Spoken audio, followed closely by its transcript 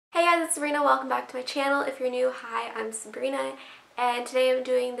it's Sabrina. Welcome back to my channel. If you're new, hi, I'm Sabrina, and today I'm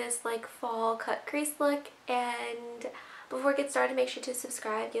doing this like fall cut crease look. And before we get started, make sure to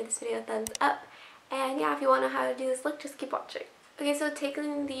subscribe, give this video a thumbs up, and yeah, if you want to know how to do this look, just keep watching. Okay, so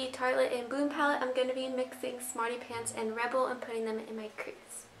taking the Tartelette and Bloom palette, I'm going to be mixing Smarty Pants and Rebel and putting them in my crease.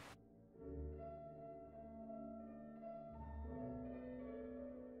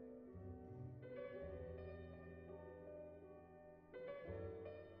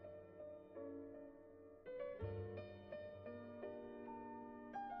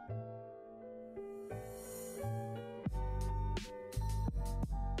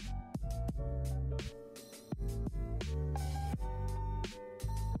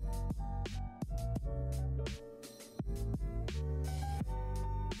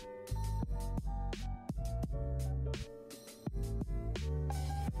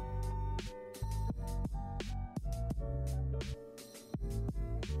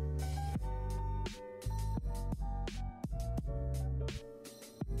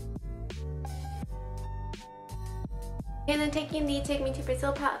 And then taking the Take Me to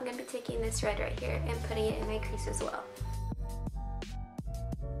Brazil palette, I'm going to be taking this red right here and putting it in my crease as well.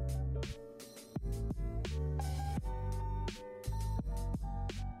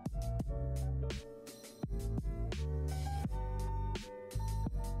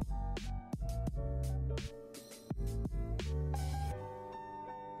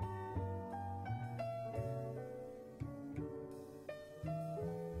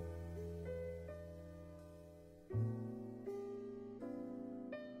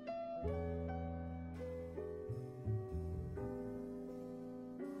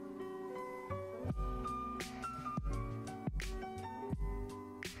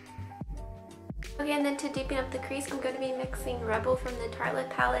 Okay, and then to deepen up the crease, I'm going to be mixing Rebel from the Tartelette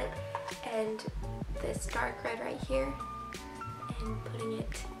palette and this dark red right here and putting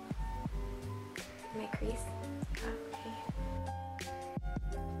it in my crease. Okay.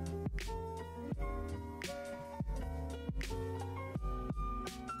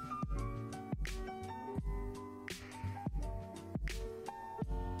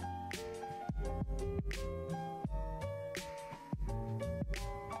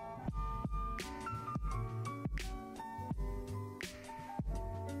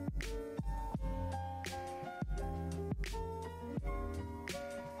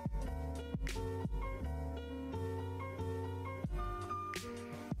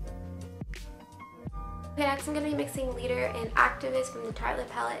 Okay, next I'm going to be mixing Leader and Activist from the Tartelette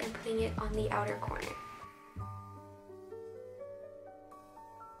palette and putting it on the outer corner.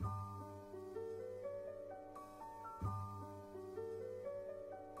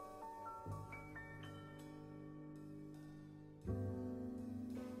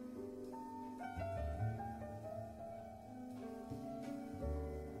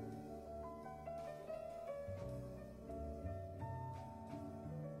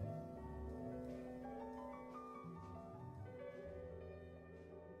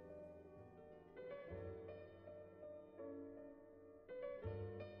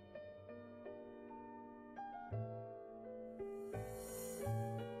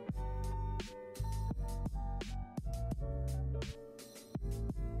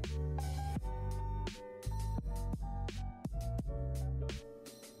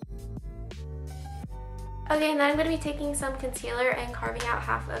 Okay, and then I'm going to be taking some concealer and carving out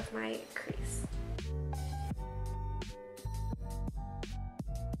half of my crease.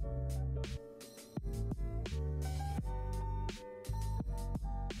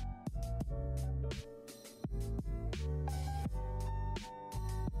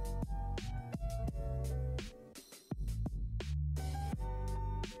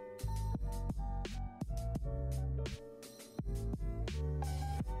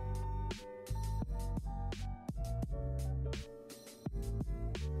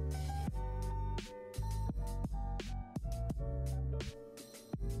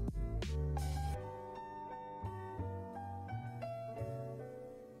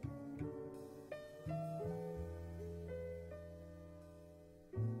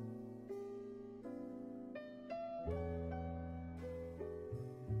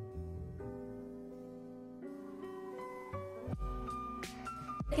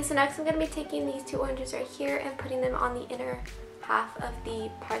 Okay, so next I'm going to be taking these two oranges right here and putting them on the inner half of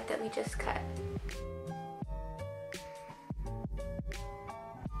the part that we just cut.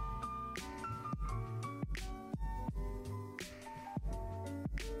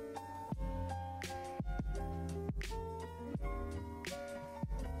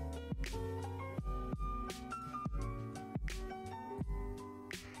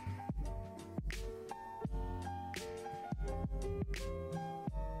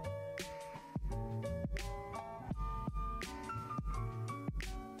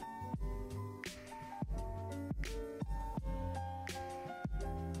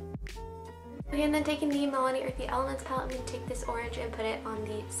 Okay, and then taking the Milani Earthy Elements palette, I'm going to take this orange and put it on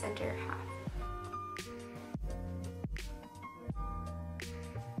the center half.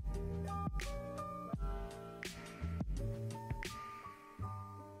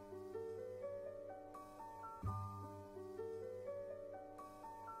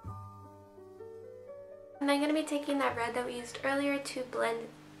 And I'm going to be taking that red that we used earlier to blend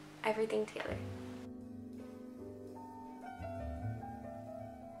everything together.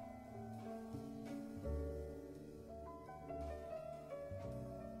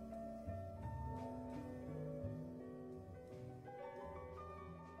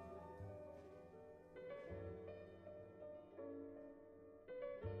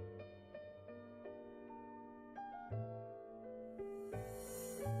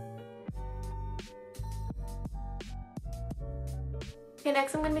 Okay,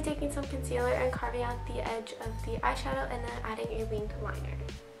 next I'm going to be taking some concealer and carving out the edge of the eyeshadow and then adding a winged liner.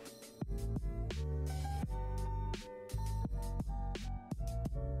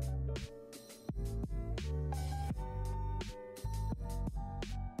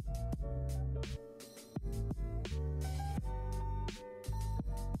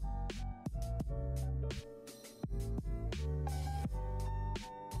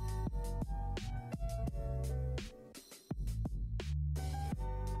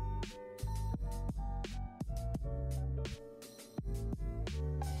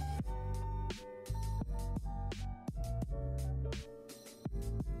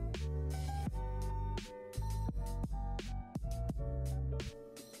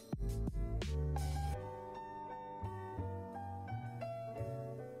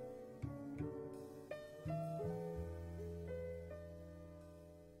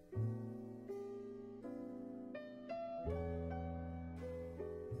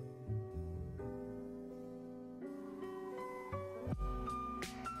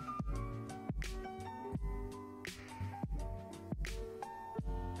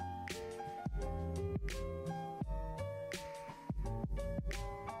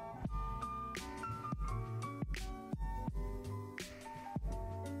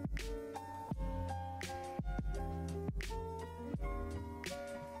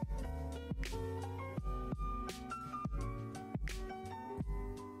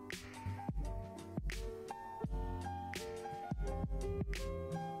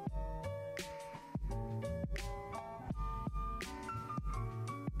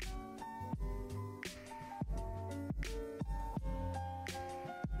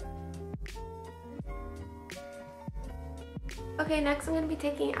 Okay, next I'm going to be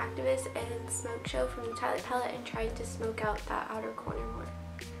taking Activist and Smoke Show from the Twilight palette and trying to smoke out that outer corner more.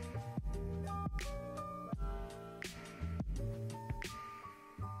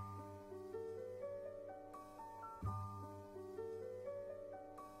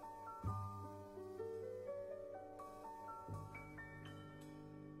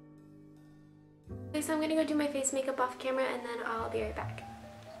 Okay, so I'm going to go do my face makeup off camera and then I'll be right back.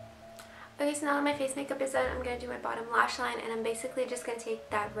 Okay, so now that my face makeup is done, I'm going to do my bottom lash line, and I'm basically just going to take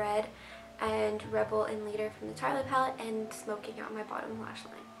that red and Rebel and Leader from the Twilight palette and smoking out my bottom lash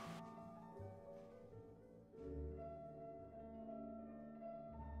line.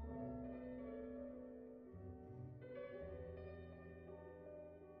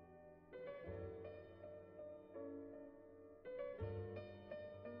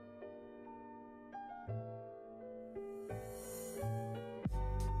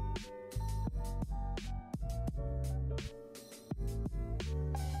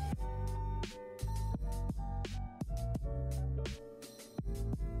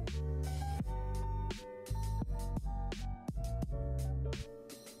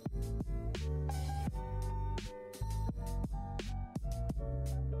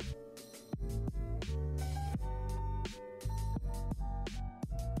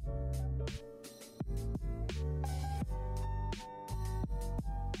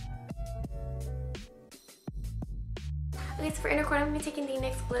 Okay, so for inner corner, I'm going to be taking the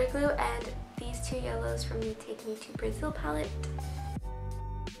NYX glitter glue and these two yellows from the Take Me to Brazil palette.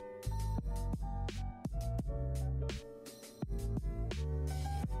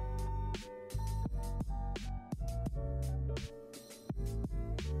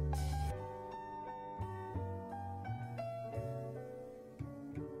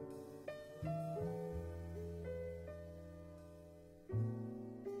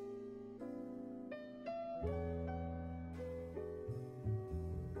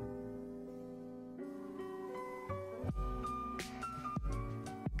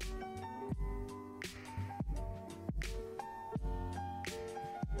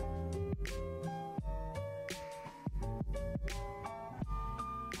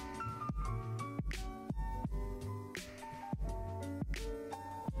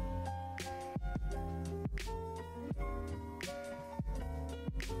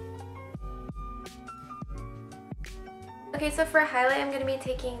 Okay, so for highlight, I'm going to be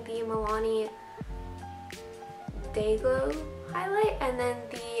taking the Milani Day Glow highlight and then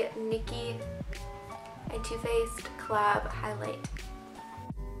the Nikki and Too Faced collab highlight.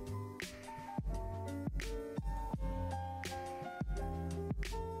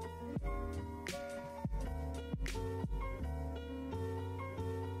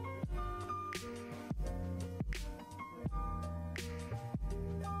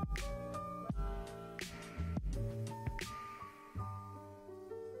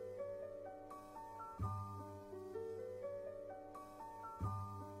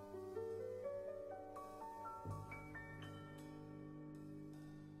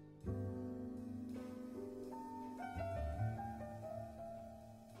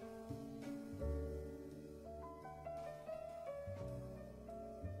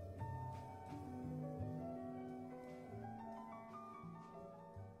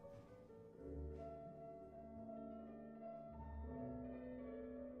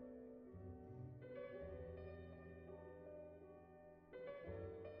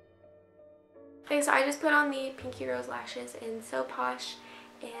 Okay, so I just put on the Pinky Rose lashes in So Posh,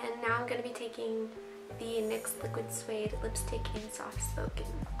 and now I'm going to be taking the NYX Liquid Suede lipstick in Soft Spoken.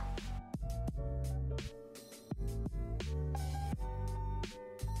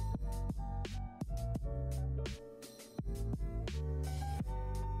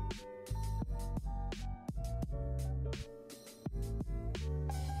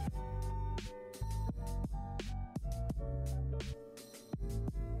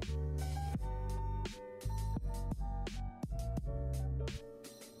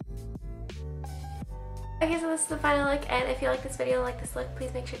 Okay, so this is the final look, and if you like this video and like this look,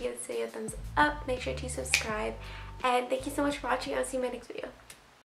 please make sure to give this video a thumbs up, make sure to subscribe, and thank you so much for watching. I'll see you in my next video.